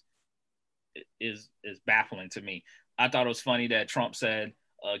holidays, is baffling to me. I thought it was funny that Trump said,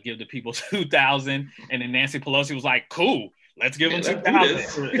 give the people 2,000, and then Nancy Pelosi was like, cool. Let's give them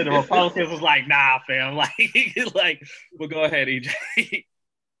 2,000. And the Republicans was like, nah, fam. Like, well, go ahead, EJ.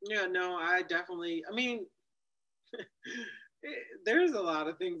 Yeah, no, I mean, there's a lot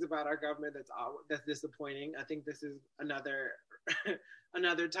of things about our government that's disappointing. I think this is another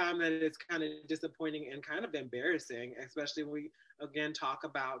time that it's kind of disappointing and kind of embarrassing, especially when we again talk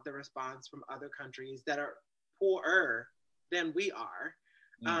about the response from other countries that are poorer than we are,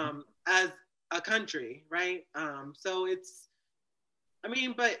 as a country, right? So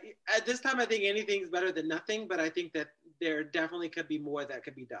but at this time, I think anything's better than nothing, but I think that there definitely could be more that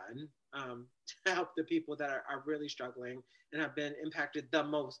could be done to help the people that are really struggling and have been impacted the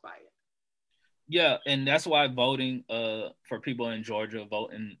most by it. Yeah, and that's why voting for people in Georgia,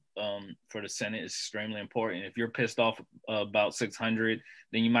 voting for the Senate is extremely important. If you're pissed off about 600,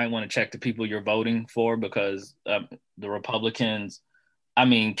 then you might want to check the people you're voting for, because the Republicans, I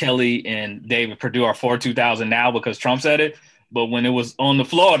mean, Kelly and David Perdue are for 2,000 now because Trump said it, but when it was on the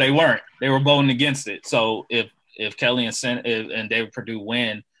floor, they weren't. They were voting against it. So if Kelly and David Perdue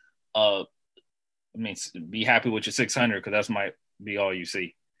win, be happy with your 600, because that's might be all you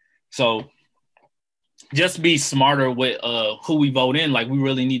see. So just be smarter with who we vote in. Like, we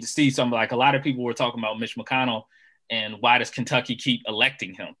really need to see something. Like, a lot of people were talking about Mitch McConnell and why does Kentucky keep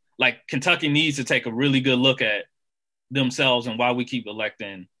electing him? Like, Kentucky needs to take a really good look at themselves and why we keep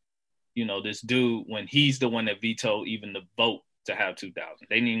electing, this dude when he's the one that vetoed even the vote to have 2,000.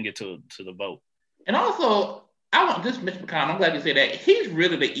 They didn't even get to the vote. And also, I want this Mitch McConnell. I'm glad you say that. He's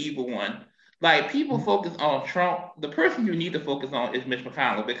really the evil one. Like, people focus on Trump. The person you need to focus on is Mitch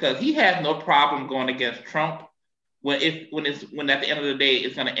McConnell, because he has no problem going against Trump when at the end of the day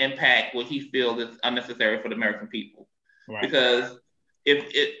it's going to impact what he feels is unnecessary for the American people. Right. Because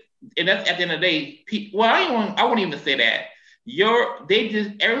and that's at the end of the day. I won't even say that.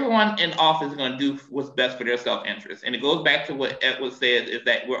 Everyone in office is going to do what's best for their self-interest, and it goes back to what Edward said, is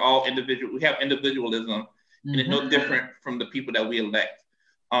that we're all individual. We have individualism, and it's no different from the people that we elect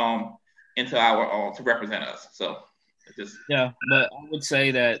into to represent us. So but I would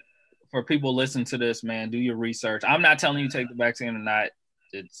say that for people listening to this, man, do your research. I'm not telling you to take the vaccine or not.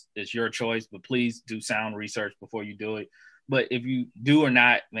 It's your choice, but please do sound research before you do it. But if you do or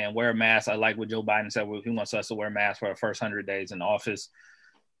not, man, wear a mask. I like what Joe Biden said. He wants us to wear masks for our first 100 days in office.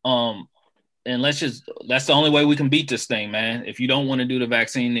 And that's the only way we can beat this thing, man. If you don't want to do the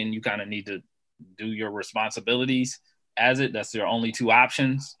vaccine, then you kind of need to do your responsibilities that's your only two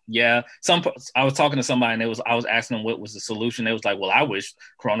options. Yeah. I was talking to somebody and I was asking them what was the solution. They was like, well, I wish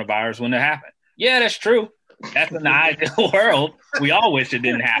coronavirus wouldn't have happened. Yeah, that's true. That's in the ideal world. We all wish it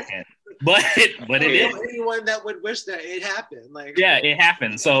didn't happen. But it is. Anyone that would wish that it happened. Yeah, it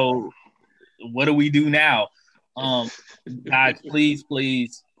happened. So what do we do now? Guys, please,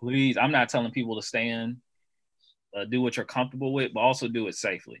 I'm not telling people to stand. Do what you're comfortable with, but also do it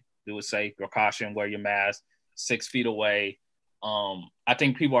safely. Do it safe. Precaution, wear your mask, 6 feet away. I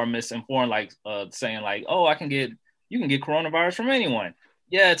think people are misinformed, like saying like, oh, you can get coronavirus from anyone.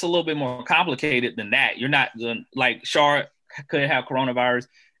 Yeah, it's a little bit more complicated than that. You're not like Char could have coronavirus,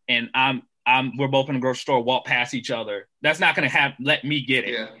 and we're both in the grocery store, walk past each other. That's not going to let me get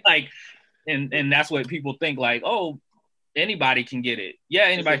it. Yeah. Like, and that's what people think, like, oh, anybody can get it. Yeah,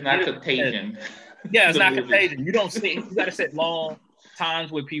 anybody. It's not contagion. Yeah, it's not contagion. You don't see. You got to sit long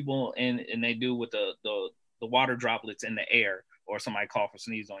times with people, and they do with the water droplets in the air, or somebody cough or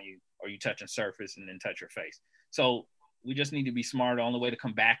sneeze on you, or you touching surface and then touch your face. So we just need to be smart. The only way to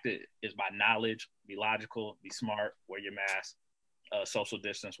combat it is by knowledge. Be logical. Be smart. Wear your mask. Social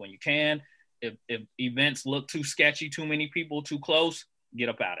distance when you can. If events look too sketchy, too many people too close, get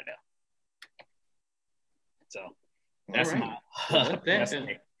up out of there. So that's right. my PSA.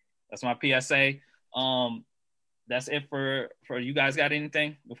 That's my PSA. That's it for you guys. Got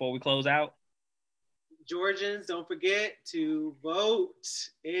anything before we close out? Georgians, don't forget to vote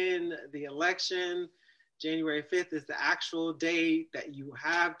in the election. January 5th is the actual day that you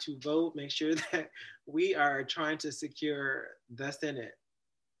have to vote. Make sure that we are trying to secure the Senate.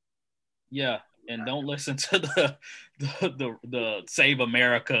 Yeah, and don't listen to the Save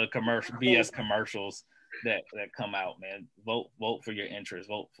America commercial BS commercials that come out, man. Vote for your interest.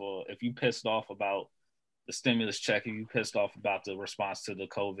 Vote for, if you pissed off about the stimulus check, if you pissed off about the response to the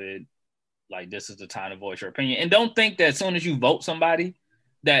COVID, like, this is the time to voice your opinion. And don't think that as soon as you vote somebody,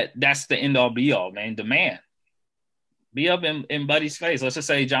 that's the end all be all, man. Demand. Be up in Buddy's face. Let's just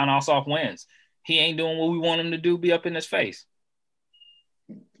say Jon Ossoff wins. He ain't doing what we want him to do. Be up in his face.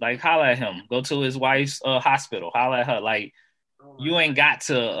 Like, holla at him. Go to his wife's hospital. Holla at her. Like, you ain't got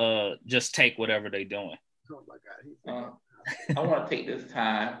to just take whatever they doing. Oh my God. I want to take this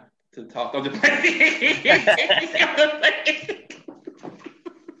time to talk of the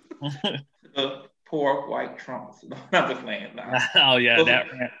poor white Trumps. I'm just playing. No. Oh yeah,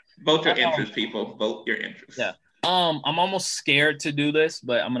 vote your interest, people. Vote your interest. Yeah. I'm almost scared to do this,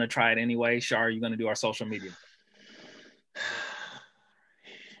 but I'm gonna try it anyway. Shar, you're gonna do our social media.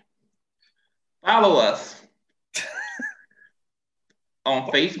 Follow us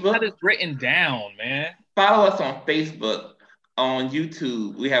on Facebook. That is written down, man. Follow us on Facebook, on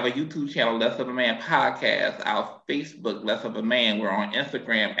YouTube. We have a YouTube channel, Less of a Man Podcast. Our Facebook, Less of a Man. We're on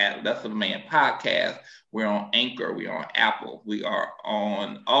Instagram at Less of a Man Podcast. We're on Anchor. We're on Apple. We are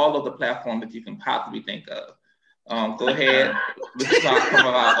on all of the platforms that you can possibly think of. Go ahead, listen to some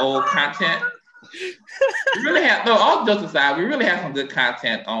of our old content. We really have, all jokes aside, we really have some good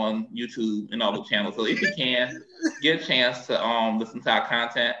content on YouTube and all the channels. So if you can, get a chance to listen to our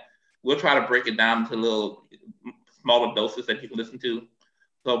content. We'll try to break it down into little smaller doses that you can listen to.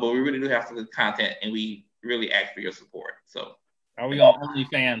 So, but we really do have some good content, and we really ask for your support. So, are we on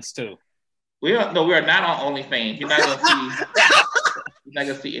OnlyFans too? We are not on OnlyFans. You're not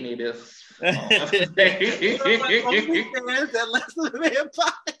gonna see any of this. No, Less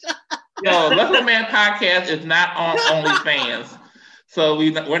of a Man Podcast is not on OnlyFans, so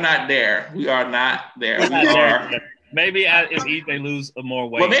we're not there. We are not there. Maybe if EJ lose more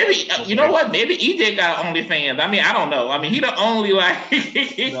weight. Well, maybe you know what? Maybe EJ got OnlyFans. I mean, I don't know. I mean, he the only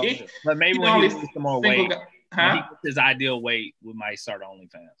But maybe when he loses some more weight, when he gets his ideal weight, we might start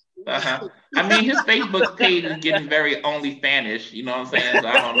OnlyFans. I mean, his Facebook page is getting very OnlyFanish. You know what I'm saying? So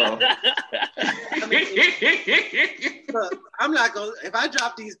I don't know. Look, I'm not going. If I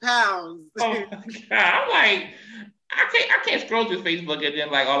drop these pounds, oh my God, I'm like, I can't scroll through Facebook and then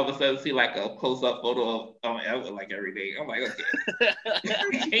like all of a sudden see like a close up photo of Elwood like every day. I'm like, okay,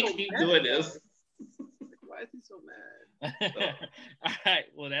 I can't keep doing this. Why is he so mad? All right,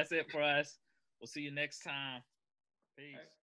 well that's it for us. We'll see you next time. Peace.